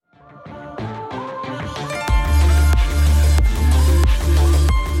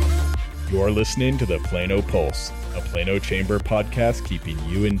You're listening to the Plano Pulse, a Plano Chamber podcast keeping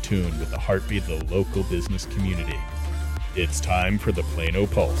you in tune with the heartbeat of the local business community. It's time for the Plano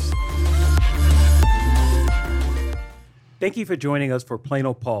Pulse. Thank you for joining us for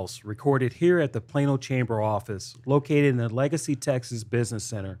Plano Pulse, recorded here at the Plano Chamber office, located in the Legacy, Texas Business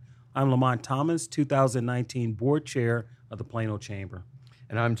Center. I'm Lamont Thomas, 2019 Board Chair of the Plano Chamber.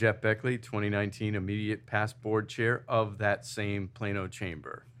 And I'm Jeff Beckley, 2019 Immediate Past Board Chair of that same Plano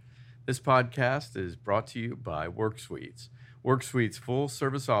Chamber. This podcast is brought to you by WorkSuites. WorkSuites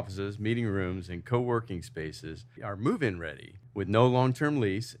full-service offices, meeting rooms, and co-working spaces are move-in ready with no long-term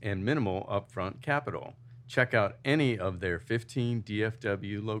lease and minimal upfront capital. Check out any of their 15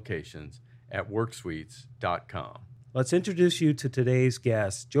 DFW locations at worksuites.com. Let's introduce you to today's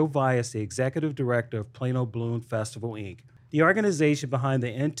guest, Joe Vyas, the Executive Director of Plano Balloon Festival, Inc., the organization behind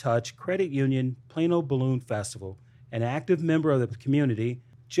the In Touch Credit Union Plano Balloon Festival. An active member of the community,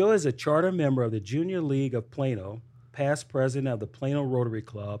 Joe is a charter member of the Junior League of Plano, past president of the Plano Rotary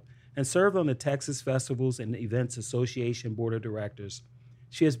Club, and served on the Texas Festivals and Events Association Board of Directors.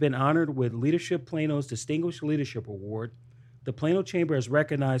 She has been honored with Leadership Plano's Distinguished Leadership Award. The Plano Chamber has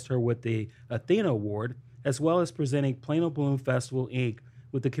recognized her with the Athena Award, as well as presenting Plano Balloon Festival, Inc.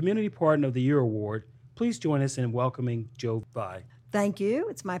 with the Community Partner of the Year Award. Please join us in welcoming Joe Vyas. Thank you.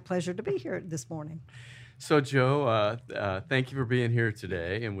 It's my pleasure to be here this morning. So, Joe, thank you for being here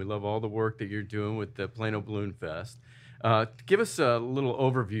today, and we love all the work that you're doing with the Plano Balloon Fest. Give us a little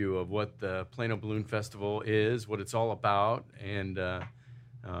overview of what the Plano Balloon Festival is, what it's all about, and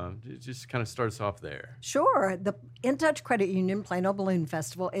just kind of start us off there. Sure. The In Touch Credit Union Plano Balloon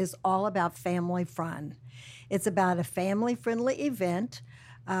Festival is all about family fun. It's about a family-friendly event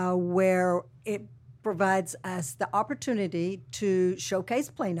where it provides us the opportunity to showcase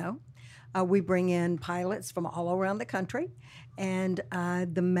Plano. We bring in pilots from all around the country, and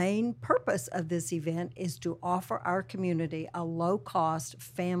the main purpose of this event is to offer our community a low-cost,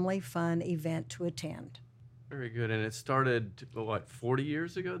 family fun event to attend. Very good. And it started, 40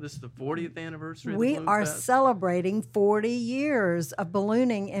 years ago? This is the 40th anniversary of the We Balloon are Fest? celebrating 40 years of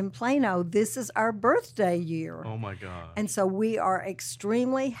ballooning in Plano. This is our birthday year. Oh, my God. And so we are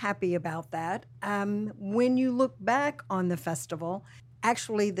extremely happy about that. When you look back on the festival,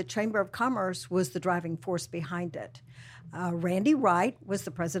 actually the Chamber of Commerce was the driving force behind it. Randy Wright was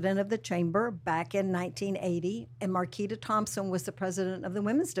the president of the Chamber back in 1980, and Marquita Thompson was the president of the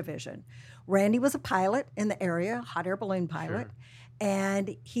Women's Division. Randy was a pilot in the area, hot air balloon pilot, Sure.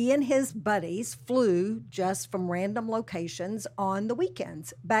 and he and his buddies flew just from random locations on the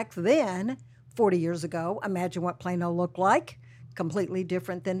weekends. Back then, 40 years ago, imagine what Plano looked like. Completely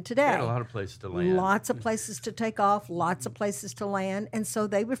different than today. They had a lot of places to land. Lots of places to take off, lots of places to land, and so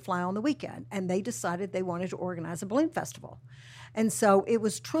they would fly on the weekend, and they decided they wanted to organize a balloon festival. And so it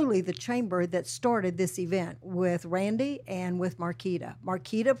was truly the Chamber that started this event with Randy and with Marquita.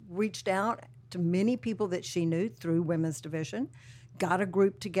 Marquita reached out to many people that she knew through Women's Division, got a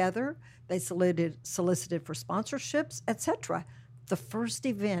group together, they solicited for sponsorships, etc. The first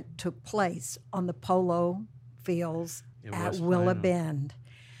event took place on the polo fields at Willa Bend.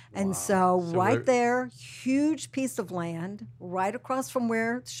 And Wow. so right they're- there, huge piece of land, right across from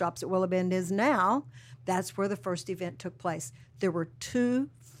where Shops at Willa Bend is now, that's where the first event took place. There were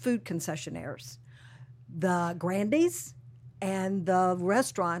two food concessionaires, the Grandy's and the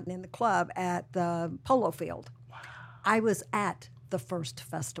restaurant in the club at the polo field. Wow. I was at the first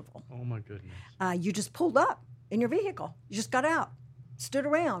festival. Oh, my goodness. You just pulled up in your vehicle. You just got out, stood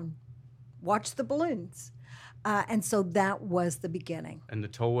around, watched the balloons. And so that was the beginning. And the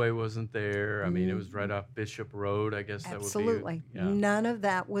tollway wasn't there. I mean, it was right off Bishop Road, I guess. Absolutely. That would be. None of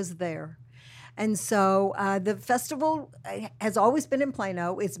that was there. And so the festival has always been in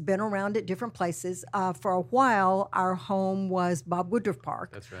Plano. It's been around at different places. For a while, our home was Bob Woodruff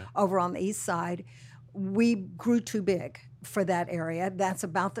Park. That's right. Over on the east side. We grew too big for that area. That's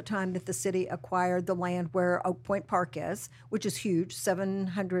about the time that the city acquired the land where Oak Point Park is, which is huge,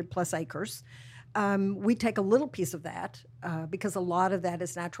 700 plus acres. We take a little piece of that because a lot of that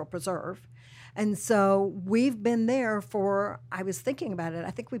is natural preserve. And so we've been there for, I was thinking about it,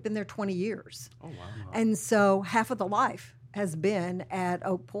 I think we've been there 20 years. Oh, wow. And so half of the life has been at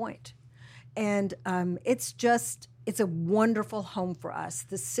Oak Point. And it's a wonderful home for us.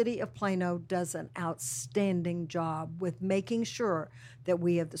 The city of Plano does an outstanding job with making sure that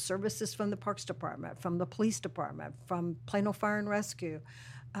we have the services from the Parks Department, from the Police Department, from Plano Fire and Rescue,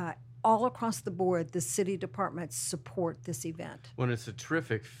 all across the board, the city departments support this event. Well, it's a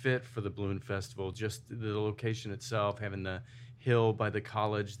terrific fit for the Balloon Festival, just the location itself, having the hill by the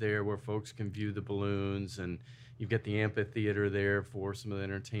college there where folks can view the balloons, and you've got the amphitheater there for some of the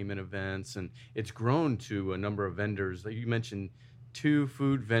entertainment events, and it's grown to a number of vendors. Like you mentioned 2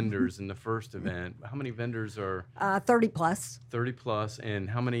 food vendors in the first event. How many vendors are 30 plus. 30 plus, and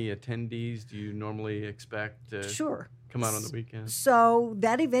how many attendees do you normally expect to Sure. come out on the weekend? So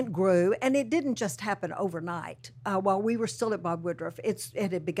that event grew, and it didn't just happen overnight. While we were still at Bob Woodruff, it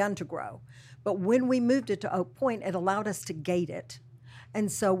had begun to grow. But when we moved it to Oak Point, it allowed us to gate it. And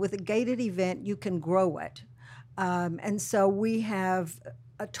so with a gated event, you can grow it. And so we have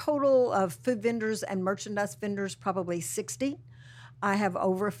a total of food vendors and merchandise vendors, probably 60. I have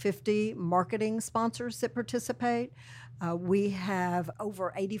over 50 marketing sponsors that participate. We have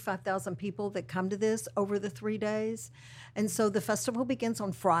over 85,000 people that come to this over the 3 days. And so the festival begins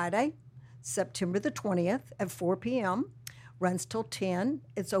on Friday, September the 20th at 4 p.m., runs till 10.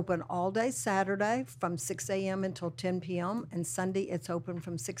 It's open all day Saturday from 6 a.m. until 10 p.m., and Sunday it's open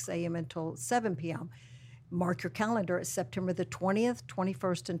from 6 a.m. until 7 p.m. Mark your calendar. It's September the 20th,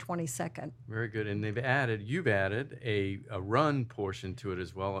 21st, and 22nd. Very good. And you've added a run portion to it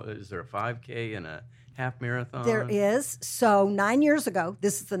as well. Is there a 5K and a half marathon? There is. So 9 years ago,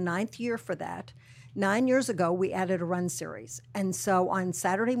 this is the 9th year for that. 9 years ago, we added a run series. And so on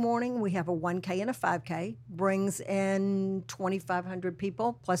Saturday morning, we have a 1K and a 5K, brings in 2,500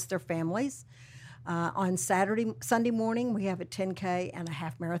 people plus their families. On Sunday morning, we have a 10K and a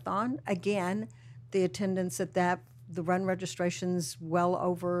half marathon. Again, the attendance at that, the run registration's well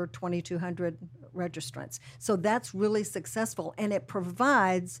over 2,200 registrants. So that's really successful, and it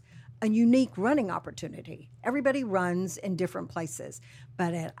provides a unique running opportunity. Everybody runs in different places,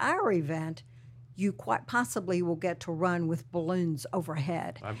 but at our event, you quite possibly will get to run with balloons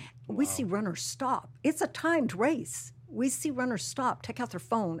overhead. We see runners stop. It's a timed race. We see runners stop, take out their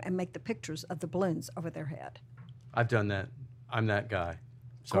phone, and make the pictures of the balloons over their head. I've done that. I'm that guy.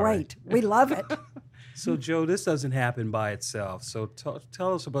 Sorry. Great. We love it. So, Joe, this doesn't happen by itself. So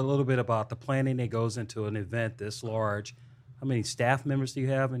tell us a little bit about the planning that goes into an event this large. How many staff members do you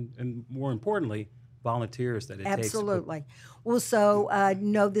have? And more importantly, volunteers that it takes? Absolutely. Well, so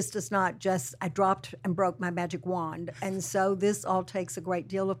no, this does not just, I dropped and broke my magic wand. And so this all takes a great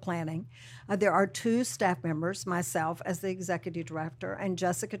deal of planning. There are 2 staff members, myself as the executive director, and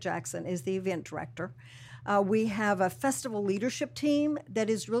Jessica Jackson is the event director. We have a festival leadership team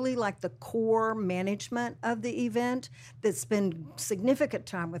that is really like the core management of the event that spend significant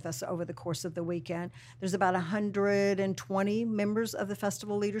time with us over the course of the weekend. There's about 120 members of the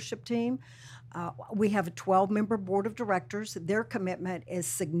festival leadership team. We have a 12-member board of directors. Their commitment is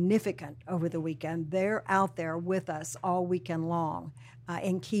significant over the weekend. They're out there with us all weekend long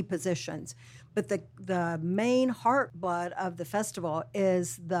in key positions. But the main heartblood of the festival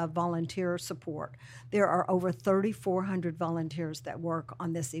is the volunteer support. There are over 3,400 volunteers that work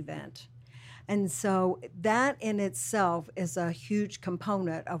on this event. And so that in itself is a huge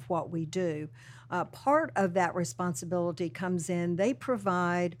component of what we do. Part of that responsibility comes in, they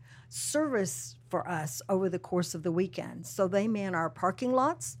provide service for us over the course of the weekend. So they man our parking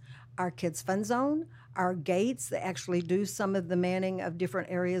lots, our kids' fun zone, our gates. They actually do some of the manning of different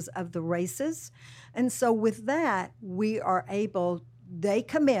areas of the races. And so with that, we are able, they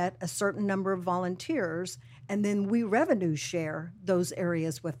commit a certain number of volunteers, and then we revenue share those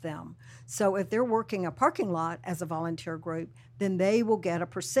areas with them. So if they're working a parking lot as a volunteer group, then they will get a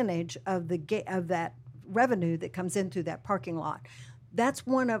percentage of that revenue that comes in through that parking lot. That's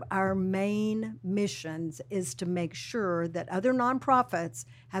one of our main missions, is to make sure that other nonprofits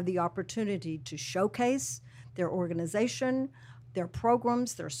have the opportunity to showcase their organization, their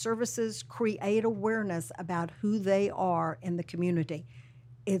programs, their services, create awareness about who they are in the community.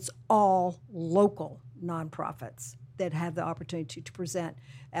 It's all local nonprofits that have the opportunity to present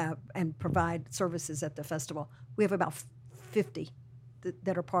and provide services at the festival. We have about 50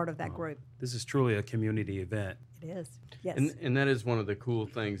 that are part of that group. This is truly a community event. It is, yes. And that is one of the cool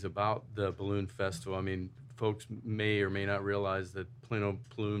things about the Balloon Festival. I mean, folks may or may not realize that Plano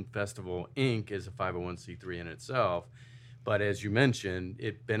Balloon Festival, Inc. is a 501c3 in itself. But as you mentioned,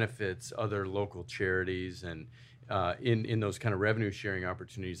 it benefits other local charities, and in those kind of revenue sharing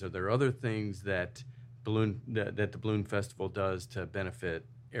opportunities. Are there other things that the Balloon Festival does to benefit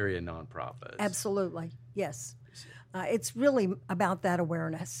area nonprofits? Absolutely, yes. It's really about that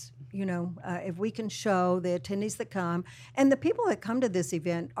awareness. You know, if we can show the attendees that come, and the people that come to this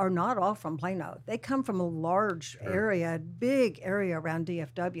event are not all from Plano. They come from a large area, big area around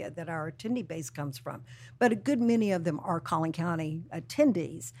DFW that our attendee base comes from. But a good many of them are Collin County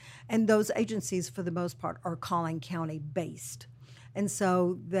attendees, and those agencies, for the most part, are Collin County based. And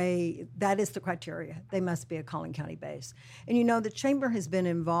so that is the criteria. They must be a Collin County base. And the Chamber has been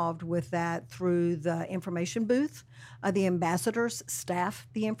involved with that through the information booth. The ambassadors staff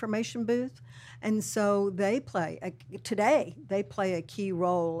the information booth. And so they play a key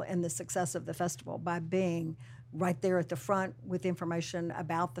role in the success of the festival by being right there at the front with information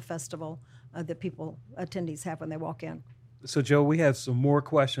about the festival that attendees have when they walk in. So, Joe, we have some more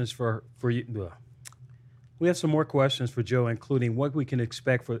questions for you. We have some more questions for Joe, including what we can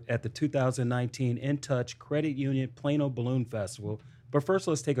expect at the 2019 In Touch Credit Union Plano Balloon Festival. But first,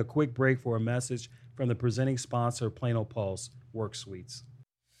 let's take a quick break for a message from the presenting sponsor, Plano Pulse, Work Suites.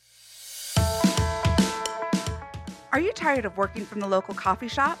 Are you tired of working from the local coffee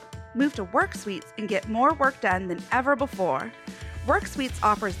shop? Move to Work Suites and get more work done than ever before. Work Suites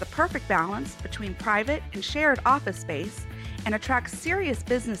offers the perfect balance between private and shared office space and attracts serious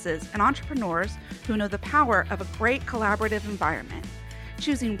businesses and entrepreneurs who know the power of a great collaborative environment.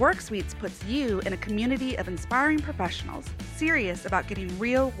 Choosing Work Suites puts you in a community of inspiring professionals serious about getting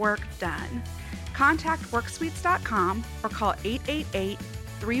real work done. Contact WorkSuites.com or call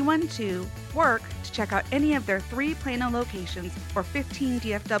 888-312-WORK to check out any of their 3 Plano locations or 15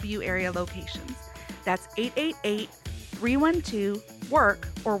 DFW area locations. That's 888-312-WORK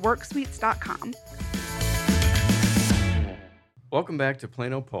or WorkSuites.com. Welcome back to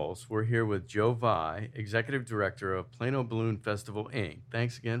Plano Pulse. We're here with Joe Vai, Executive Director of Plano Balloon Festival, Inc.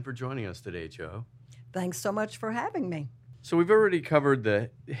 Thanks again for joining us today, Joe. Thanks so much for having me. So we've already covered a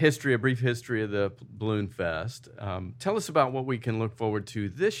brief history of the Balloon Fest. Tell us about what we can look forward to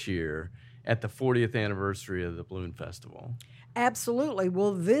this year at the 40th anniversary of the Balloon Festival. Absolutely.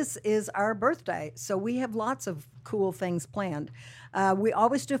 Well, this is our birthday, so we have lots of cool things planned. We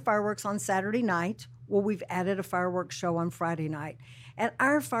always do fireworks on Saturday night. Well, we've added a fireworks show on Friday night. And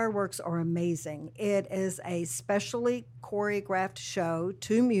our fireworks are amazing. It is a specially choreographed show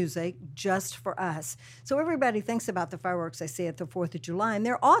to music just for us. So everybody thinks about the fireworks they see at the 4th of July, and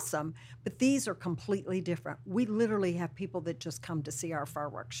they're awesome, but these are completely different. We literally have people that just come to see our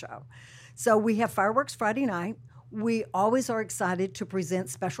fireworks show. So we have fireworks Friday night. We always are excited to present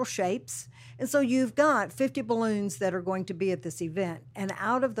special shapes. And so you've got 50 balloons that are going to be at this event. And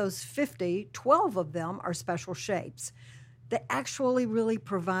out of those 50, 12 of them are special shapes that actually really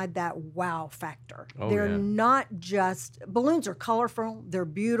provide that wow factor. They're not just, balloons are colorful, they're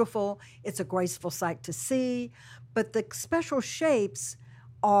beautiful, it's a graceful sight to see, but the special shapes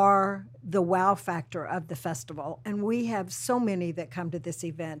are the wow factor of the festival. And we have so many that come to this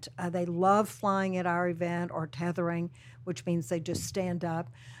event. They love flying at our event or tethering, which means they just stand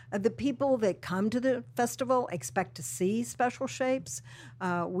up. The people that come to the festival expect to see special shapes.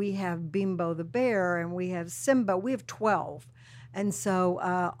 We have Bimbo the bear and we have Simba. We have 12. And so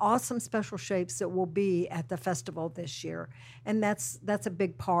awesome special shapes that will be at the festival this year. And that's a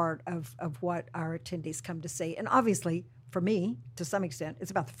big part of what our attendees come to see. And obviously, for me, to some extent,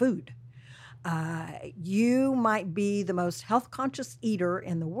 it's about the food. You might be the most health-conscious eater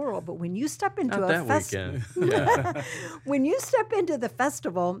in the world, but when you step into a festival, when you step into the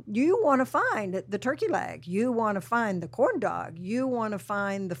festival, you want to find the turkey leg, you want to find the corn dog, you want to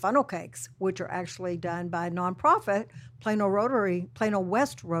find the funnel cakes, which are actually done by a nonprofit. Plano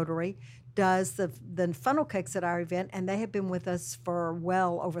West Rotary does the funnel cakes at our event, and they have been with us for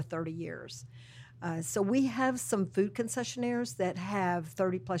well over 30 years. So we have some food concessionaires that have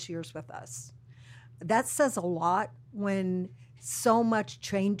 30-plus years with us. That says a lot when so much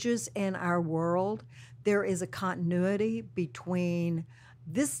changes in our world. There is a continuity between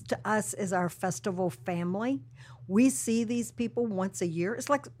this to us is our festival family. We see these people once a year. It's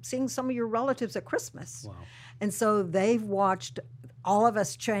like seeing some of your relatives at Christmas. Wow. And so they've watched all of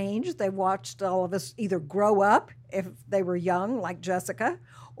us change. They've watched all of us either grow up if they were young, like Jessica,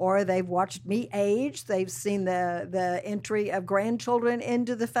 or they've watched me age. They've seen the entry of grandchildren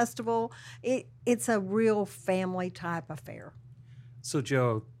into the festival. It's a real family type affair. So,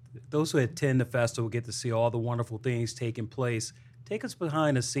 Joe, those who attend the festival get to see all the wonderful things taking place. Take us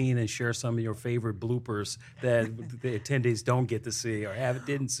behind the scene and share some of your favorite bloopers that the attendees don't get to see or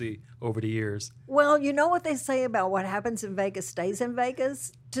didn't see over the years. Well, you know what they say about what happens in Vegas stays in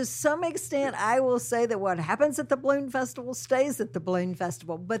Vegas? To some extent, I will say that what happens at the Balloon Festival stays at the Balloon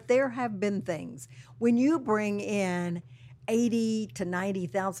Festival. But there have been things. When you bring in 80 to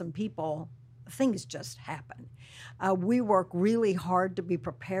 90,000 people, things just happen. We work really hard to be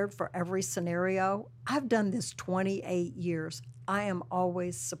prepared for every scenario. I've done this 28 years. I am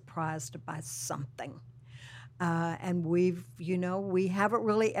always surprised by something. And we haven't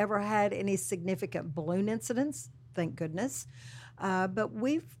really ever had any significant balloon incidents, thank goodness. But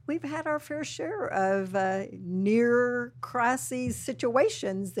we've had our fair share of near crisis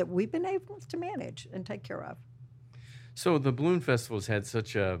situations that we've been able to manage and take care of. So the Balloon Festival has had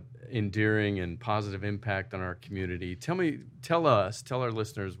such a endearing and positive impact on our community. Tell our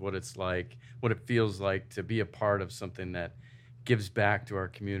listeners what it's like, what it feels like to be a part of something that gives back to our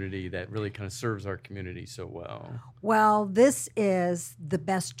community, that really kind of serves our community so well. Well, this is the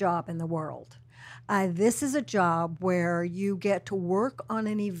best job in the world. This is a job where you get to work on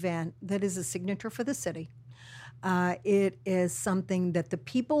an event that is a signature for the city. It is something that the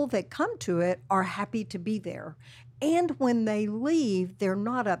people that come to it are happy to be there. And when they leave, they're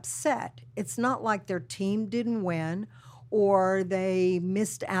not upset. It's not like their team didn't win or they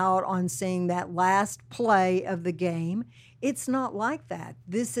missed out on seeing that last play of the game. It's not like that.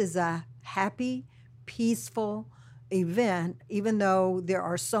 This is a happy, peaceful event. Even though there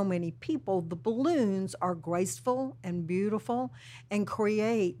are so many people, the balloons are graceful and beautiful and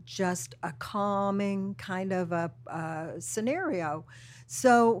create just a calming kind of a scenario.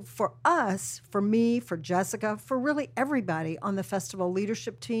 So for us, for me, for Jessica, for really everybody on the festival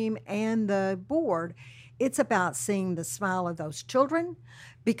leadership team and the board, it's about seeing the smile of those children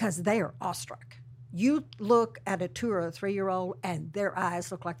because they are awestruck. You look at a 2 or a 3-year-old and their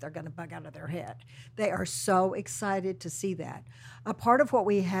eyes look like they're going to bug out of their head. They are so excited to see that. A part of what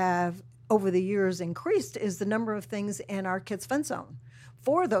we have over the years increased is the number of things in our Kids Fun Zone.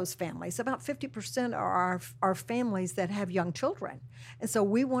 For those families, about 50% are our families that have young children. And so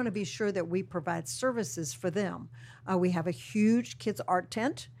we want to be sure that we provide services for them. We have a huge kids art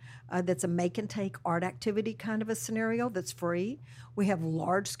tent that's a make-and-take art activity kind of a scenario that's free. We have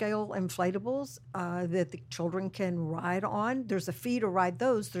large-scale inflatables that the children can ride on. There's a fee to ride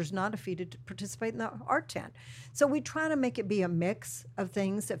those. There's not a fee to participate in the art tent. So we try to make it be a mix of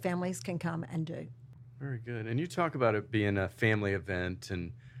things that families can come and do. Very good. And you talk about it being a family event,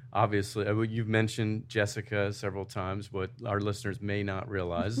 and obviously you've mentioned Jessica several times. What our listeners may not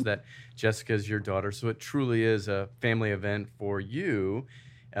realize is that Jessica is your daughter, so it truly is a family event for you.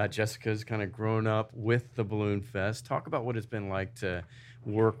 Jessica's kind of grown up with the Balloon Fest. Talk about what it's been like to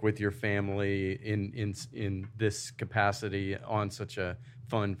work with your family in this capacity on such a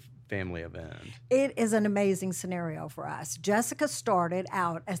fun family event. It is an amazing scenario for us. Jessica started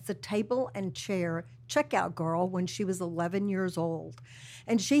out as the table and chair checkout girl when she was 11 years old.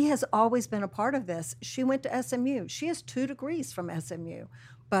 And she has always been a part of this. She went to SMU. She has 2 degrees from SMU.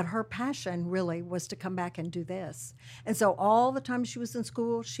 But her passion really was to come back and do this. And so all the time she was in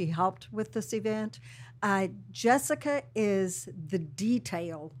school, she helped with this event. Jessica is the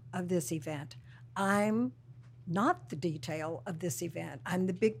detail of this event. I'm not the detail of this event. I'm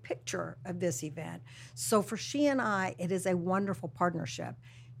the big picture of this event. So for she and I, it is a wonderful partnership.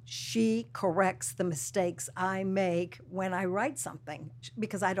 She corrects the mistakes I make when I write something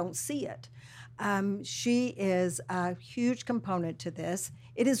because I don't see it. She is a huge component to this.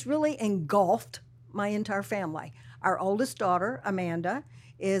 It has really engulfed my entire family. Our oldest daughter, Amanda,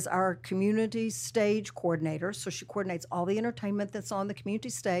 is our community stage coordinator. So she coordinates all the entertainment that's on the community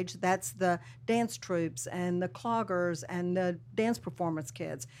stage. That's the dance troupes and the cloggers and the dance performance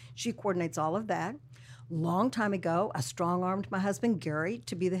kids. She coordinates all of that. Long time ago, I strong-armed my husband, Gary,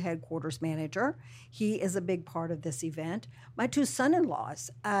 to be the headquarters manager. He is a big part of this event. My 2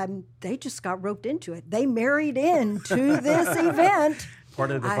 son-in-laws, they just got roped into it. They married into this event.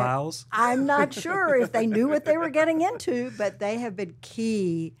 Part of the vows? I'm not sure if they knew what they were getting into, but they have been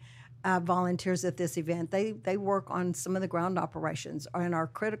key volunteers at this event. They work on some of the ground operations and are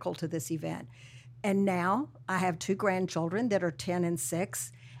critical to this event. And now I have 2 grandchildren that are 10 and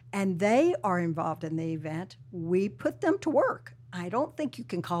 6, and they are involved in the event. We put them to work. I don't think you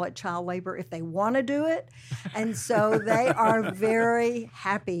can call it child labor if they want to do it. And so they are very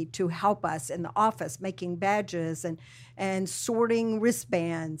happy to help us in the office, making badges and sorting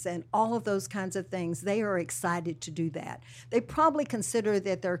wristbands and all of those kinds of things. They are excited to do that. They probably consider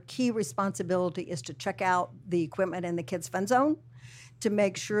that their key responsibility is to check out the equipment in the Kids Fun Zone to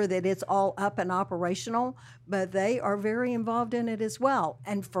make sure that it's all up and operational, but they are very involved in it as well.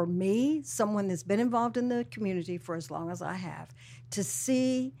 And for me, someone that's been involved in the community for as long as I have, to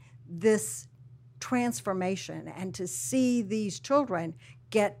see this transformation and to see these children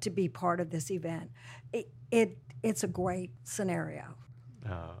get to be part of this event, it's a great scenario.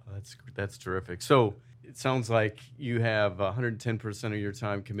 That's terrific. So it sounds like you have 110% of your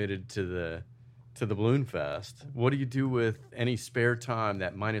time committed to the Balloon Fest. What do you do with any spare time,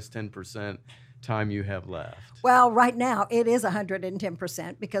 that minus 10%, time you have left? Well, right now it is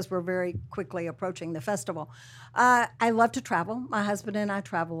 110% because we're very quickly approaching the festival. I love to travel. My husband and I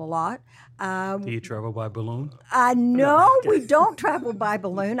travel a lot. Do you travel by balloon? No, we don't travel by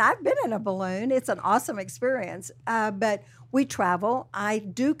balloon. I've been in a balloon. It's an awesome experience. But we travel. I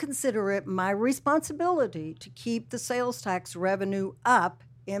do consider it my responsibility to keep the sales tax revenue up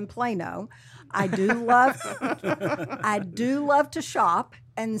in Plano. I do love to shop,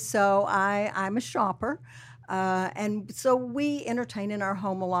 and so I'm a shopper. And so we entertain in our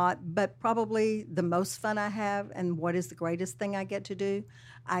home a lot, but probably the most fun I have and what is the greatest thing I get to do,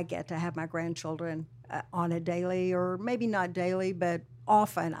 I get to have my grandchildren on a daily, or maybe not daily, but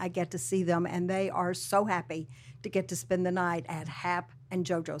often I get to see them, and they are so happy to get to spend the night at Hap and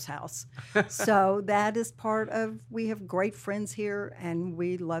JoJo's house. So that is part of, we have great friends here, and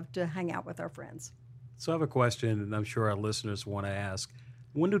we love to hang out with our friends. So I have a question, and I'm sure our listeners want to ask.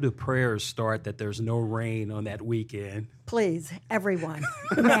 When do the prayers start that there's no rain on that weekend? Please, everyone,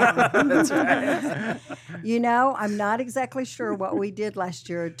 now. That's right. You know, I'm not exactly sure what we did last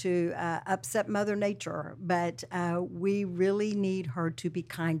year to upset Mother Nature, but we really need her to be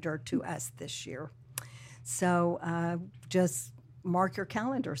kinder to us this year. So just mark your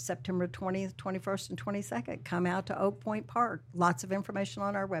calendar, September 20th, 21st, and 22nd. Come out to Oak Point Park. Lots of information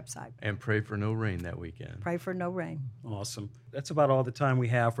on our website. And pray for no rain that weekend. Pray for no rain. Awesome. That's about all the time we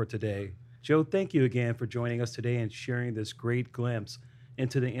have for today. Joe, thank you again for joining us today and sharing this great glimpse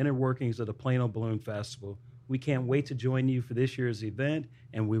into the inner workings of the Plano Balloon Festival. We can't wait to join you for this year's event,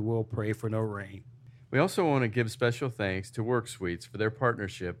 and we will pray for no rain. We also want to give special thanks to Work Suites for their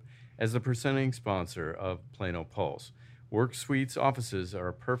partnership as the presenting sponsor of Plano Pulse. Work Suites offices are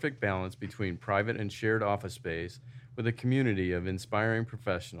a perfect balance between private and shared office space with a community of inspiring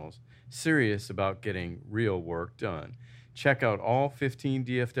professionals serious about getting real work done. Check out all 15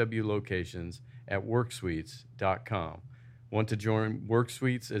 DFW locations at worksuites.com. Want to join Work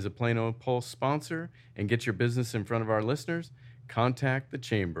Suites as a Plano Pulse sponsor and get your business in front of our listeners? Contact the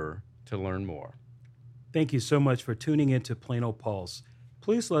Chamber to learn more. Thank you so much for tuning in to Plano Pulse.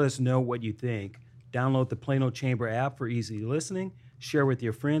 Please let us know what you think. Download the Plano Chamber app for easy listening, share with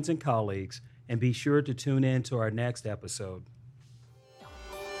your friends and colleagues, and be sure to tune in to our next episode.